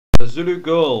Zulu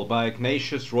Girl by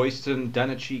Ignatius Royston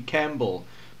Danachi Campbell,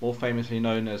 more famously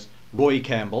known as Roy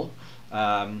Campbell.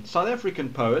 South African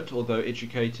poet, although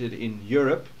educated in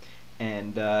Europe,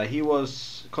 and he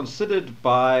was considered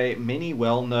by many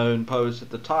well-known poets at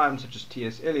the time, such as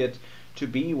T.S. Eliot, to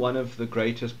be one of the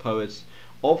greatest poets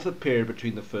of the period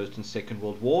between the First and Second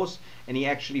World Wars, and he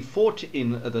actually fought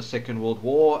in the Second World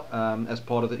War as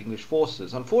part of the English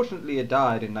forces. Unfortunately, he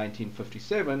died in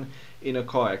 1957 in a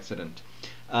car accident.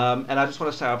 And I just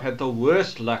want to say I've had the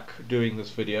worst luck doing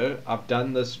this video. I've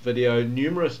done this video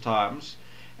numerous times,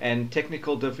 and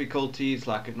technical difficulties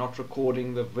like it not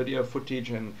recording the video footage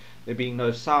and there being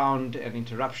no sound and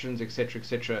interruptions, etc.,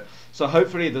 etc. So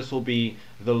hopefully this will be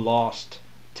the last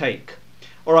take.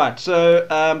 Alright, so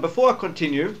before I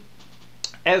continue,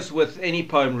 as with any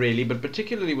poem really, but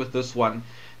particularly with this one,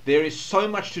 there is so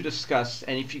much to discuss,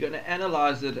 and if you're going to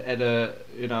analyze it at a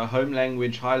home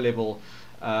language high level,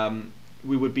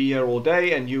 we would be here all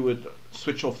day and you would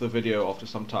switch off the video after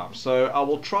some time. So I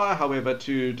will try, however,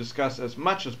 to discuss as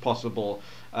much as possible,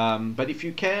 but if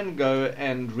you can go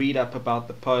and read up about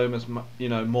the poem as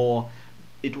more,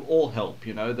 it will all help.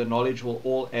 The knowledge will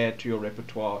all add to your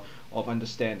repertoire of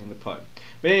understanding the poem.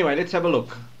 But anyway, let's have a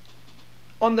look.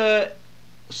 On the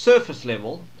surface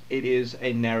level, it is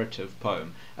a narrative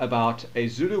poem about a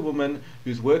Zulu woman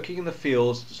who's working in the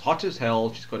fields. It's hot as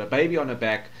hell. She's got a baby on her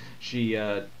back. She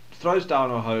throws down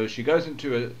her hoe, she goes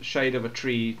into a shade of a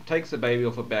tree, takes the baby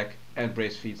off her back and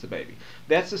breastfeeds the baby.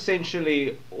 That's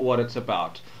essentially what it's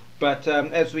about. But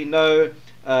as we know,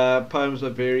 poems are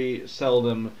very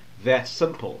seldom that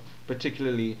simple,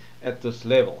 particularly at this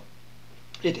level.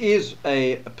 It is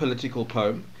a political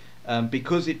poem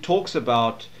because it talks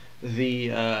about the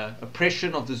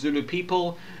oppression of the Zulu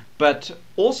people, but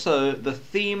also the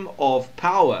theme of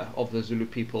power of the Zulu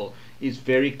people is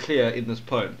very clear in this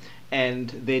poem, and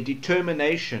their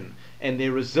determination and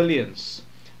their resilience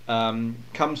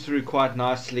comes through quite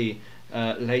nicely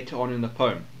later on in the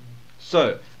poem.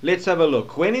 So let's have a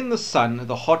look. When in the sun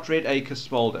the hot red acres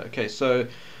smolder. Okay, so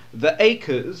the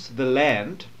acres, the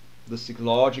land, this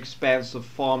large expanse of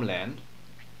farmland,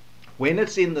 when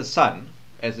it's in the sun,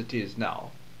 as it is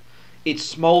now, it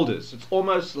smolders. It's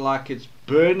almost like it's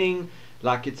burning,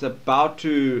 like it's about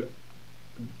to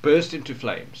burst into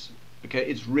flames. Okay,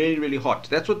 it's really, really hot.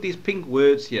 That's what these pink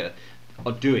words here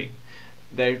are doing.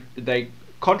 They're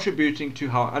contributing to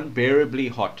how unbearably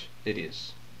hot it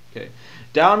is. Okay,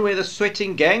 down where the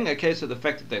sweating gang. Okay, so the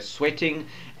fact that they're sweating,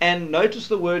 and notice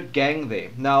the word gang there.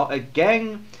 Now, a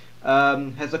gang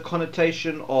has a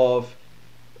connotation of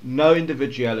no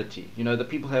individuality. The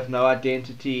people have no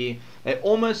identity. They're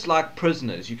almost like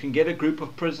prisoners. You can get a group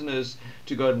of prisoners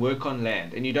to go and work on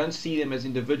land, and you don't see them as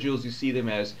individuals, you see them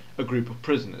as a group of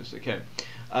prisoners. Okay,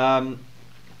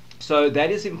 so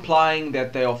that is implying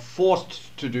that they are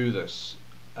forced to do this.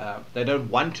 They don't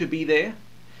want to be there,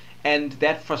 and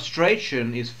that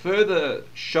frustration is further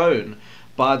shown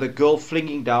by the girl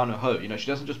flinging down her hoe. She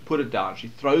doesn't just put it down, she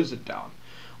throws it down.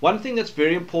 One thing that's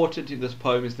very important in this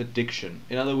poem is the diction.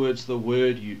 In other words, the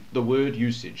word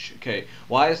usage. Okay,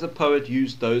 why has the poet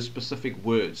used those specific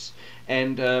words?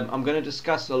 And I'm going to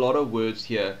discuss a lot of words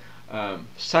here,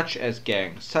 such as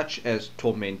gang, such as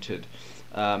tormented,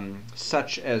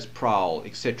 such as prowl,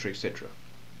 etc., etc.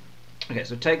 Okay,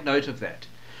 so take note of that.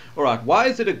 Alright, why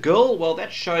is it a girl? Well,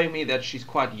 that's showing me that she's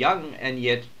quite young, and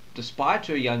yet, despite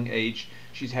her young age,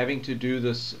 she's having to do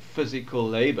this physical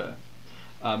labor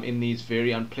in these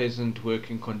very unpleasant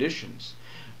working conditions.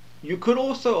 You could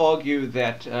also argue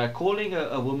that calling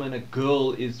a woman a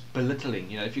girl is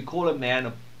belittling. If you call a man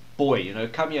a boy,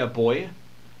 come here boy,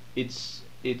 it's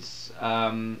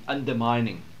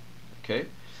undermining. Okay,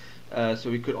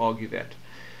 so we could argue that.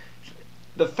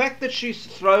 The fact that she's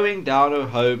throwing down her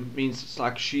hoe means it's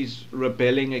like she's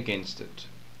rebelling against it.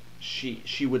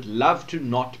 She would love to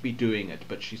not be doing it,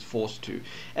 but she's forced to.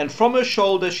 And from her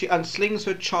shoulder she unslings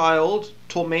her child,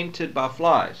 tormented by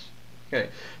flies. Okay,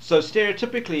 so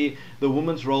stereotypically the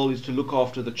woman's role is to look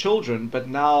after the children, but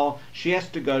now she has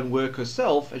to go and work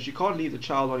herself, and she can't leave the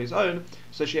child on his own,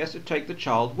 so she has to take the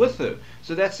child with her.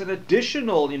 So that's an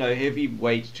additional, heavy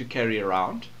weight to carry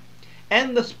around.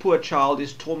 And this poor child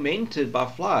is tormented by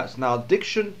flies. Now,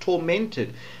 diction,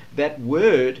 tormented, that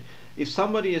word, if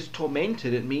somebody is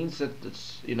tormented, it means that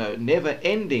it's never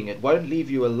ending. It won't leave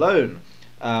you alone.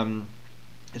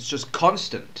 It's just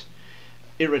constant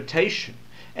irritation.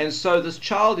 And so this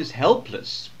child is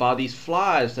helpless by these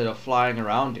flies that are flying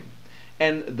around him.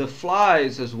 And the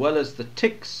flies, as well as the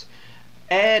ticks,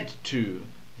 add to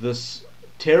this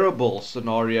terrible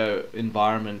scenario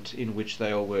environment in which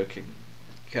they are working.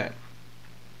 Okay.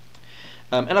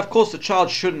 And of course, the child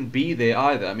shouldn't be there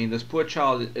either. I mean, this poor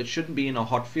child, it shouldn't be in a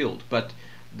hot field, but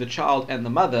the child and the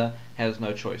mother has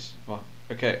no choice. Well,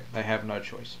 okay, they have no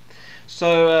choice.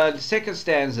 So the second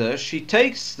stanza, she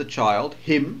takes the child,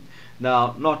 him,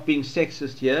 now not being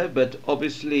sexist here, but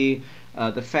obviously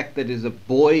the fact that he's a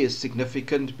boy is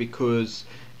significant because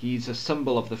he's a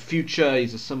symbol of the future,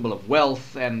 he's a symbol of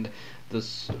wealth, and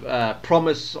this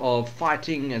promise of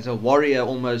fighting as a warrior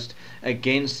almost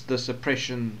against this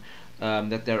oppression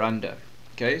that they're under.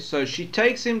 Okay, so she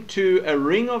takes him to a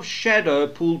ring of shadow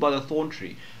pulled by the thorn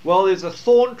tree. Well, there's a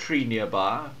thorn tree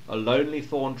nearby, a lonely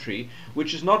thorn tree,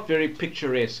 which is not very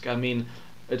picturesque. I mean,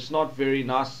 it's not very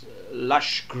nice,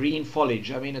 lush green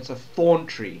foliage. I mean, it's a thorn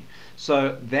tree.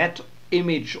 So that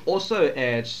image also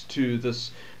adds to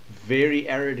this very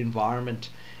arid environment.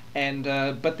 And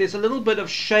but there's a little bit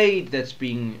of shade that's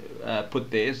being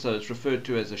put there, so it's referred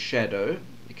to as a shadow,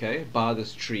 okay, by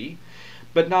this tree.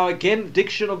 But now again,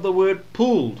 diction of the word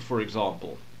pulled, for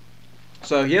example.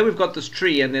 So here we've got this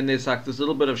tree, and then there's like this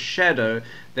little bit of shadow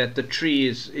that the tree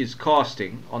is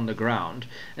casting on the ground,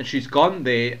 and she's gone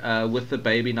there with the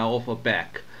baby now off her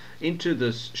back into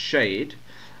this shade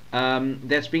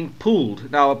that's being pulled.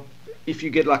 Now, if you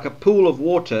get like a pool of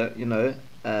water, you know,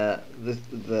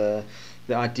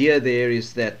 the idea there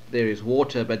is that there is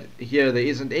water, but here there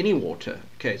isn't any water.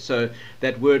 Okay, so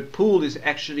that word pool is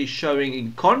actually showing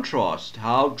in contrast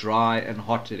how dry and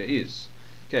hot it is.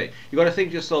 Okay, you got to think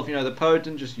to yourself, you know, the poet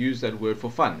didn't just use that word for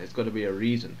fun. There's got to be a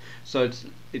reason. So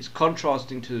it's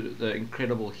contrasting to the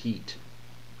incredible heat.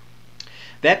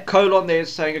 That colon there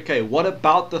is saying, okay, what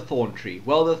about the thorn tree?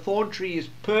 Well, the thorn tree is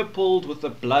purpled with the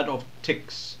blood of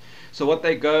ticks. So what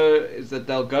they go is that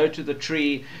they'll go to the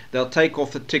tree, they'll take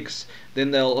off the ticks,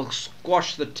 then they'll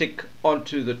squash the tick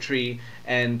onto the tree,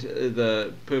 and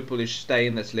the purplish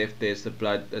stain that's left there's the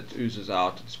blood that oozes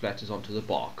out and splatters onto the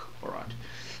bark. All right.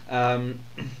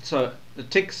 So the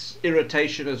tick's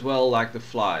irritation as well, like the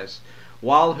flies.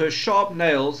 While her sharp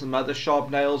nails, the mother's sharp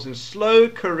nails, in slow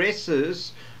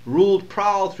caresses ruled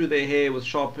prowl through their hair with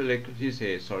sharp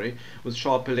with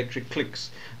sharp electric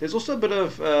clicks. There's also a bit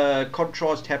of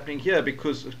contrast happening here,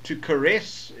 because to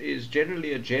caress is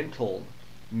generally a gentle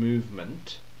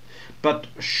movement, but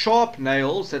sharp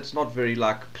nails, that's not very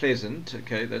like pleasant.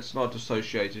 Okay, that's not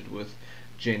associated with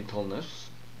gentleness.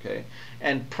 Okay,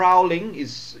 and prowling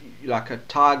is like a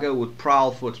tiger would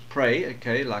prowl for its prey.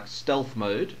 Okay, like stealth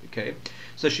mode. Okay,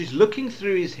 so she's looking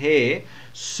through his hair,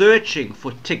 searching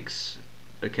for ticks.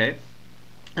 Okay,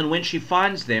 and when she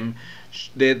finds them,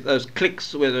 there those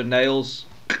clicks where the nails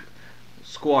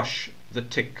squash the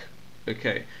tick.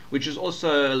 Okay, which is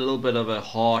also a little bit of a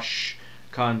harsh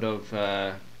kind of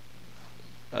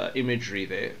imagery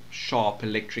there. Sharp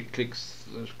electric clicks,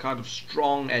 kind of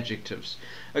strong adjectives.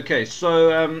 Okay,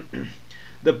 so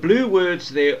the blue words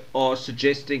there are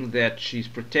suggesting that she's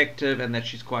protective and that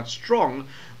she's quite strong,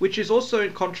 which is also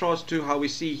in contrast to how we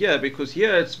see here, because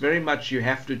here it's very much you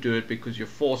have to do it because you're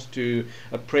forced to,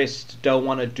 oppressed, don't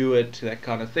want to do it, that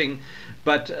kind of thing.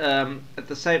 But at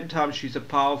the same time, she's a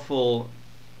powerful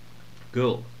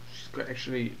girl. She's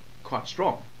actually quite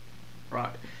strong,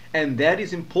 right? And that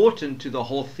is important to the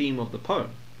whole theme of the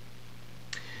poem.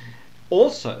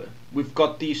 Also, we've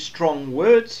got these strong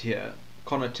words here,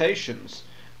 connotations,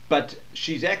 but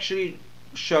she's actually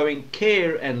showing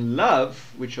care and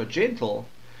love, which are gentle,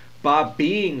 by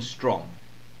being strong.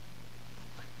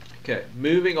 Okay,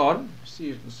 moving on. See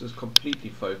if this is completely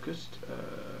focused.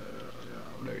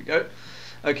 There we go.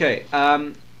 Okay,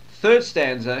 third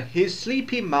stanza. His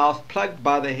sleepy mouth plugged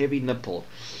by the heavy nipple.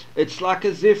 It's like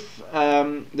as if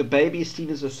the baby is seen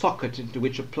as a socket into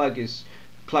which a plug is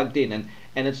plugged in,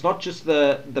 and it's not just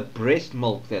the breast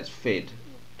milk that's fed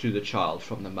to the child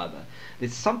from the mother.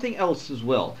 There's something else as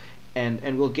well,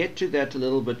 and we'll get to that a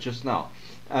little bit just now.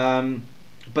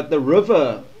 But the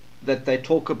river that they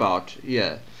talk about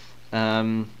here,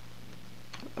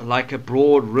 like a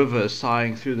broad river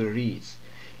sighing through the reeds,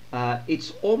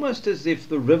 it's almost as if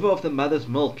the river of the mother's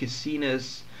milk is seen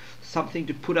as something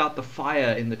to put out the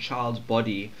fire in the child's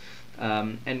body.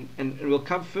 And we'll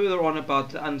come further on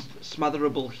about the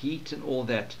unsmotherable heat and all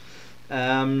that.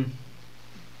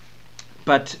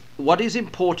 But what is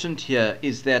important here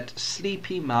is that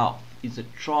sleepy mouth is a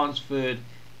transferred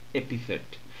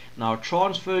epithet. Now, a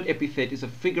transferred epithet is a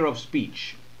figure of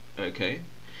speech, okay?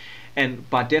 And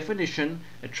by definition,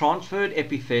 a transferred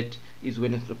epithet is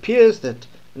when it appears that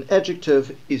an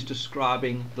adjective is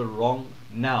describing the wrong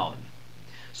noun.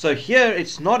 So here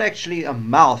it's not actually a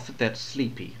mouth that's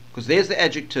sleepy, because there's the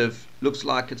adjective, looks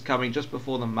like it's coming just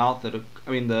before the mouth that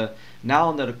the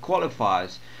noun that it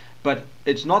qualifies, but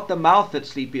it's not the mouth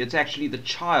that's sleepy, it's actually the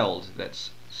child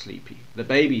that's sleepy. The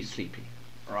baby's sleepy.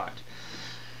 Right.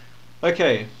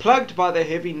 Okay, plugged by the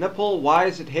heavy nipple. Why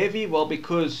is it heavy? Well,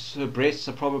 because her breasts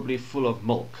are probably full of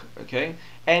milk. Okay,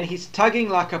 and he's tugging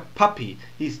like a puppy.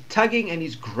 He's tugging and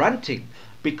he's grunting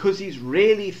because he's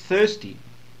really thirsty.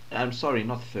 I'm sorry,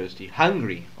 not thirsty,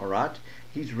 hungry. All right,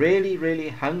 he's really, really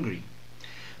hungry.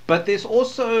 But there's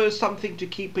also something to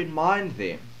keep in mind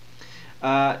there.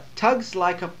 Tugs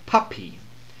like a puppy.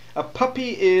 A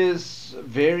puppy is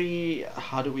very,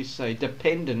 how do we say,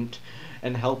 dependent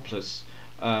and helpless.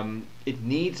 It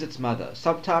needs its mother.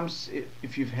 Sometimes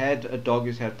if you've had a dog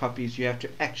who's had puppies, you have to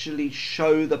actually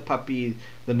show the puppy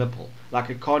the nipple. Like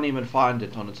it can't even find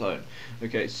it on its own.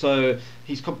 Okay, so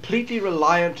he's completely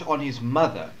reliant on his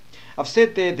mother. I've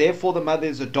said there, therefore the mother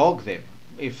is a dog then,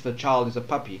 if the child is a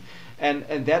puppy. And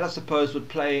that I suppose would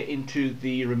play into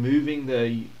the removing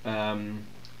the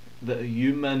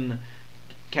human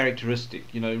characteristic,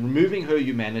 you know, removing her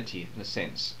humanity in a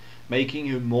sense, making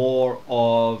her more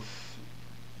of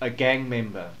a gang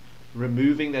member,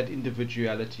 removing that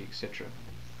individuality, etc.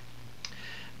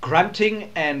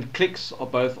 Grunting and clicks are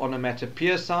both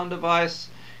onomatopoeia sound device.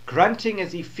 Grunting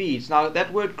as he feeds. Now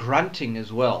that word grunting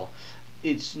as well,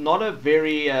 it's not a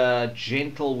very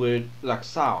gentle word like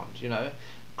sound, you know,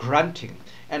 grunting.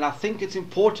 And I think it's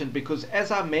important because, as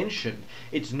I mentioned,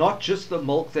 it's not just the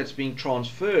milk that's being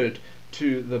transferred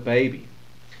to the baby.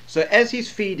 So as he's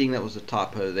feeding, that was a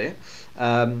typo there,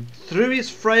 through his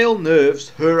frail nerves,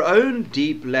 her own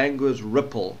deep languors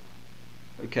ripple.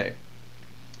 Okay,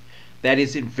 that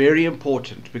is very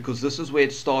important because this is where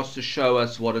it starts to show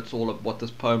us what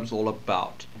this poem's all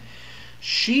about.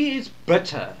 She is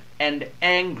bitter and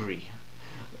angry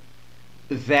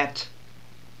that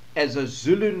as a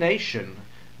Zulu nation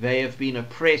they have been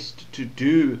oppressed to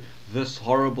do this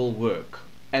horrible work,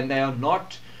 and they are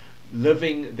not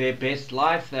living their best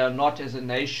life. They are not as a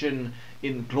nation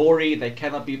in glory. They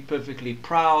cannot be perfectly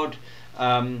proud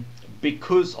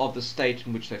because of the state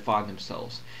in which they find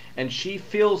themselves. And she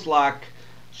feels like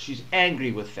she's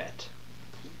angry with that,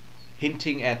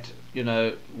 hinting at, you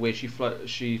know, where she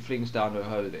flings down her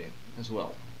hoe there as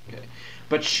well. Okay,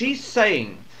 but she's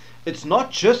saying it's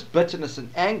not just bitterness and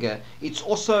anger, it's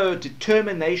also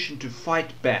determination to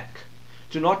fight back,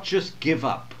 to not just give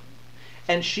up.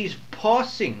 And she's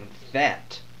passing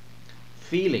that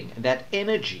feeling, that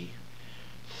energy,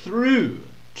 through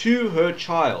to her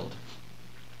child.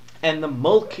 And the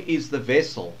milk is the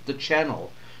vessel, the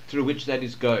channel through which that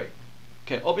is going.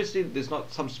 Okay, obviously there's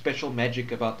not some special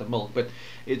magic about the milk, but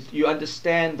you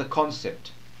understand the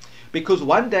concept. Because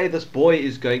one day this boy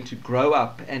is going to grow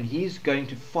up and he's going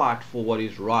to fight for what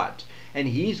is right. And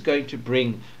he's going to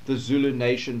bring the Zulu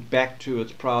nation back to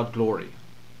its proud glory.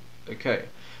 Okay,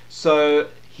 so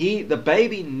the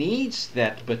baby needs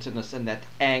that bitterness and that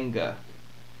anger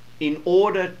in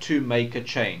order to make a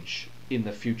change in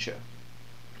the future.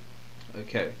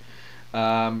 Okay,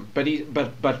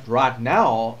 but right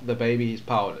now the baby is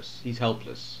powerless. He's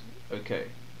helpless. Okay,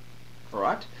 all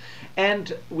right.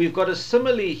 And we've got a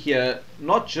simile here,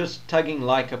 not just tugging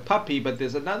like a puppy, but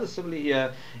there's another simile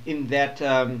here in that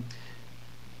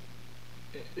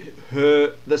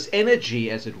this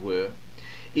energy, as it were,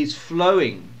 is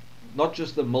flowing, not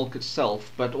just the milk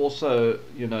itself, but also,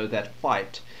 you know, that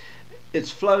fight.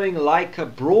 It's flowing like a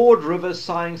broad river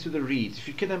sighing through the reeds. If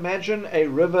you can imagine a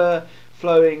river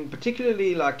flowing,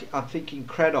 particularly like I'm thinking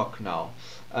Cradock now,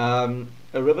 a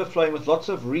river flowing with lots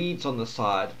of reeds on the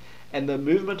side, and the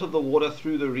movement of the water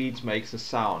through the reeds makes a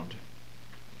sound.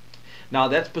 Now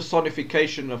that's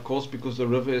personification, of course, because the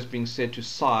river is being said to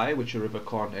sigh, which a river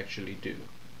can't actually do.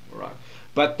 All right.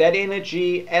 But that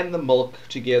energy and the milk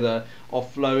together are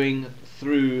flowing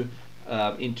through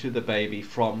into the baby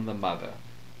from the mother.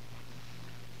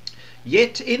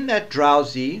 Yet in that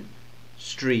drowsy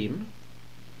stream,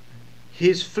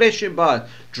 his flesh imbibed.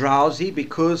 Drowsy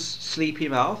because sleepy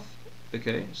mouth.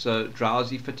 Okay, so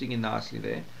drowsy fitting in nicely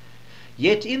there.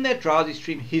 Yet in that drowsy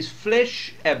stream, his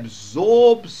flesh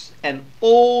absorbs an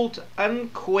old,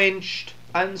 unquenched,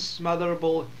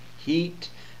 unsmotherable heat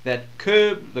that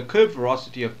the curved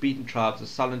ferocity of beaten tribes, the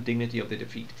sullen dignity of their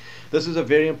defeat. This is a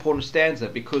very important stanza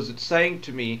because it's saying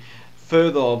to me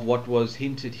further of what was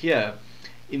hinted here,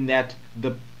 in that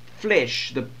the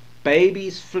flesh, the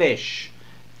baby's flesh,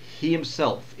 he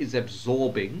himself is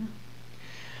absorbing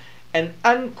an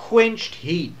unquenched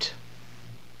heat.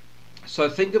 So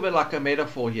think of it like a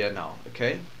metaphor here now,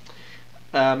 okay?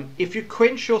 If you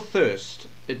quench your thirst,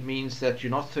 it means that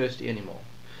you're not thirsty anymore.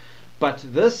 But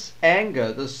this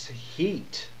anger, this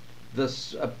heat,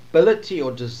 this ability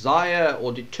or desire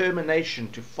or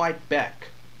determination to fight back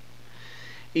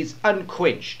is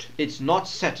unquenched. It's not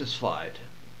satisfied.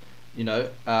 You know,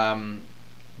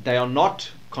 they are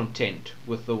not content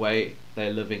with the way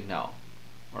they're living now.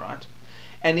 All right,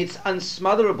 and it's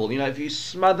unsmotherable. You know, if you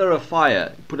smother a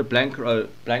fire, put a blanket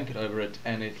over it,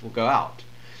 and it will go out.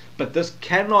 But this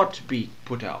cannot be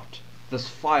put out. This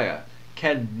fire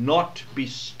cannot be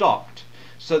stopped.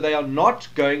 So they are not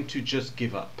going to just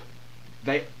give up.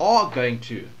 They are going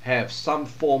to have some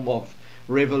form of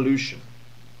revolution.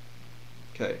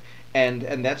 Okay, and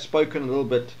that's spoken a little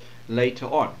bit later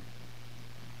on.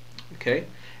 Okay,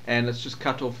 and let's just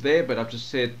cut off there, but I've just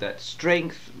said that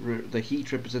strength, the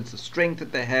heat represents the strength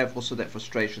that they have, also that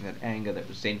frustration, that anger, that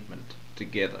resentment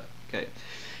together. Okay,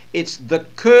 it's the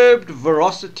curbed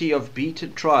ferocity of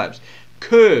beaten tribes.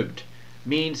 Curbed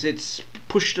means it's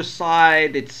pushed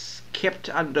aside, it's kept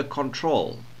under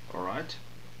control. All right,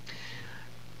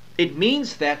 it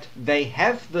means that they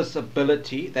have this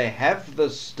ability, they have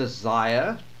this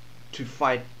desire to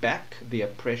fight back the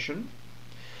oppression,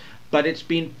 but it's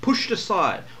been pushed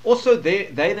aside. Also,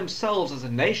 they themselves as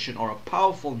a nation are a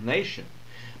powerful nation,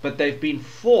 but they've been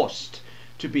forced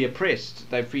to be oppressed.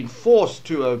 They've been forced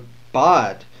to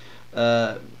abide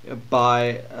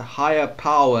by a higher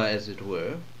power, as it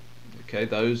were. Okay,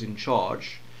 those in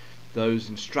charge, those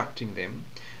instructing them.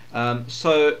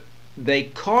 So they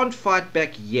can't fight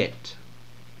back yet.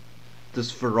 This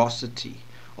ferocity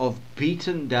of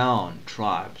beaten down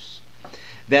tribes,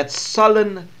 that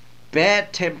sullen,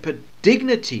 bad-tempered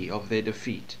dignity of their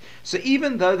defeat. So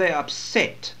even though they're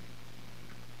upset,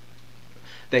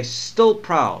 they're still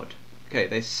proud. Okay,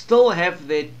 they still have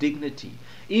their dignity.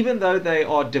 Even though they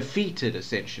are defeated,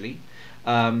 essentially,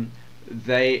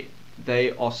 they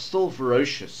are still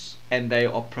ferocious, and they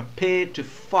are prepared to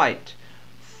fight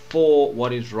for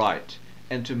what is right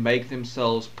and to make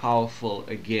themselves powerful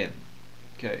again.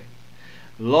 Okay,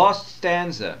 last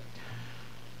stanza.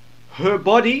 Her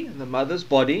body, the mother's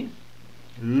body,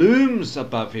 looms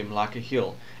above him like a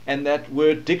hill. And that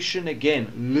word diction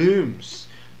again, looms,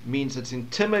 means it's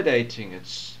intimidating.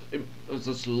 It's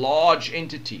this large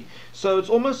entity. So it's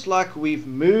almost like we've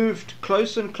moved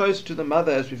closer and closer to the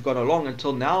mother as we've gone along,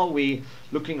 until now we're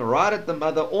looking right at the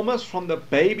mother almost from the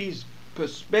baby's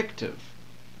perspective.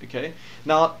 Okay,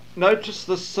 now notice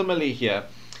the simile here.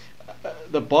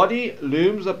 The body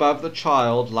looms above the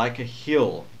child like a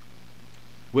hill,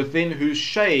 within whose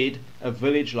shade a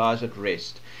village lies at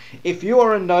rest. If you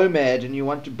are a nomad and you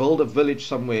want to build a village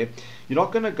somewhere, you're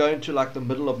not going to go into like the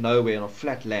middle of nowhere on a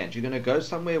flat land. You're going to go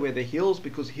somewhere where the hills,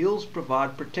 because hills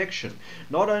provide protection,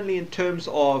 not only in terms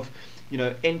of, you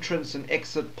know, entrance and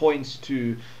exit points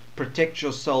to protect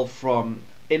yourself from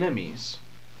enemies,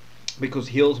 because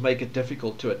hills make it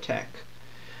difficult to attack,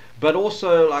 but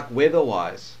also like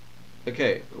weather-wise,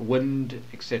 okay, wind,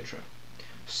 etc.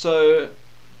 So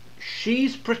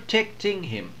she's protecting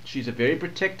him. She's a very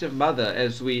protective mother,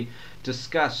 as we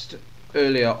discussed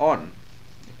earlier on.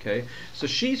 Okay, so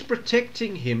she's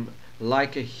protecting him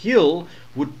like a hill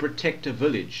would protect a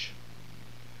village.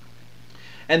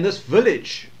 And this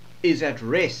village is at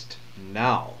rest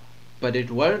now, but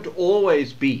it won't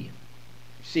always be.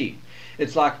 See,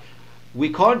 it's like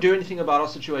we can't do anything about our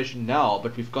situation now,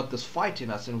 but we've got this fight in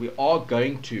us, and we are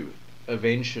going to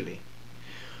eventually.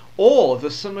 Or the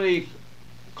simile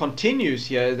continues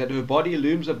here, that her body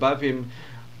looms above him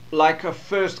like a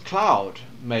first cloud,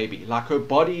 maybe like her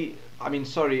body,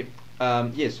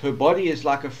 yes, her body is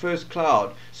like a first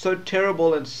cloud, so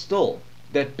terrible and still,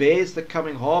 that bears the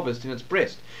coming harvest in its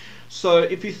breast. So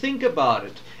if you think about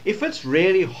it, if it's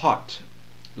really hot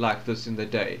like this in the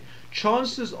day,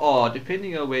 chances are,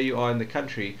 depending on where you are in the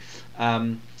country,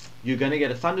 you're going to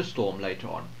get a thunderstorm later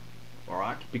on, all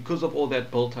right, because of all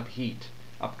that built up heat,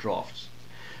 updrafts.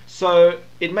 So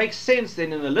it makes sense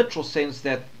then, in a literal sense,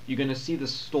 that you're going to see the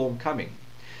storm coming.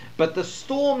 But the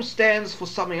storm stands for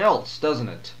something else, doesn't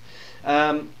it?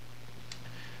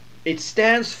 It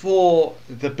stands for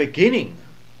the beginning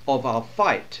of our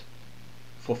fight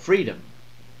for freedom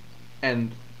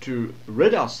and to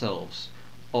rid ourselves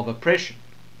of oppression.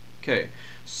 Okay,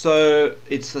 so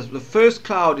it's the first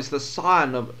cloud is the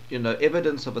sign of, you know,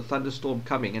 evidence of a thunderstorm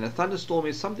coming. And a thunderstorm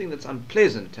is something that's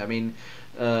unpleasant. I mean,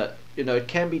 you know, it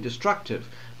can be destructive,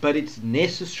 but it's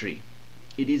necessary.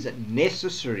 It is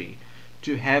necessary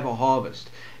to have a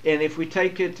harvest. And if we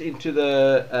take it into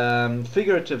the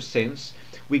figurative sense,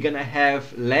 we're going to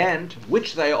have land,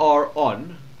 which they are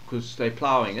on, because they're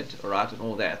plowing it, all right, and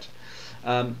all that.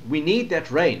 We need that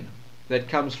rain that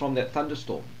comes from that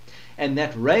thunderstorm. And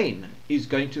that rain is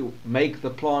going to make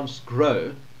the plants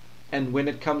grow. And when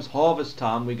it comes harvest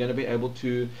time, we're going to be able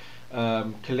to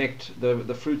collect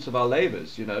the fruits of our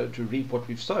labors, you know, to reap what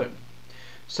we've sown.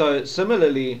 So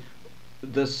similarly,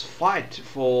 this fight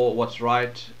for what's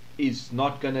right is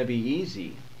not going to be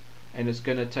easy, and it's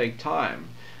going to take time,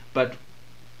 but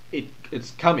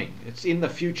it's coming. It's in the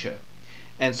future.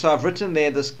 And so I've written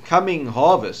there, this coming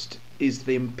harvest is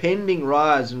the impending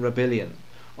rise and rebellion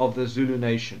of the Zulu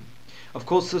nation. Of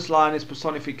course, this line is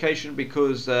personification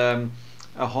because a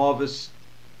harvest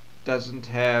doesn't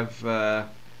have the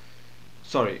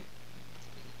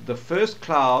first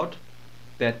cloud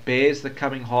that bears the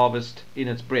coming harvest in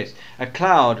its breast. A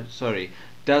cloud,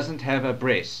 doesn't have a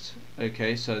breast.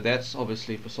 Okay, so that's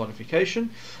obviously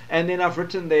personification. And then I've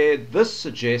written there, this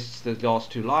suggests, the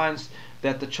last two lines,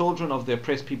 that the children of the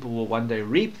oppressed people will one day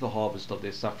reap the harvest of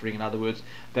their suffering. In other words,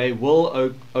 they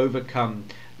will overcome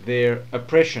their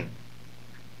oppression.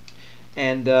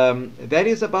 And that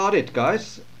is about it,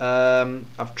 guys.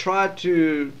 I've tried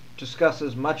to discuss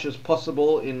as much as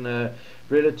possible in a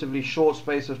relatively short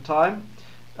space of time.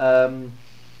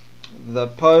 The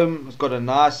poem has got a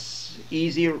nice,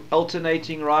 easy,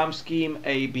 alternating rhyme scheme: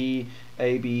 A, B,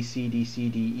 A, B, C, D, C,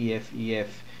 D, E, F, E,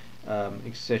 F,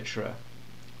 etc.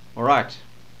 All right.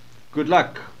 Good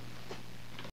luck.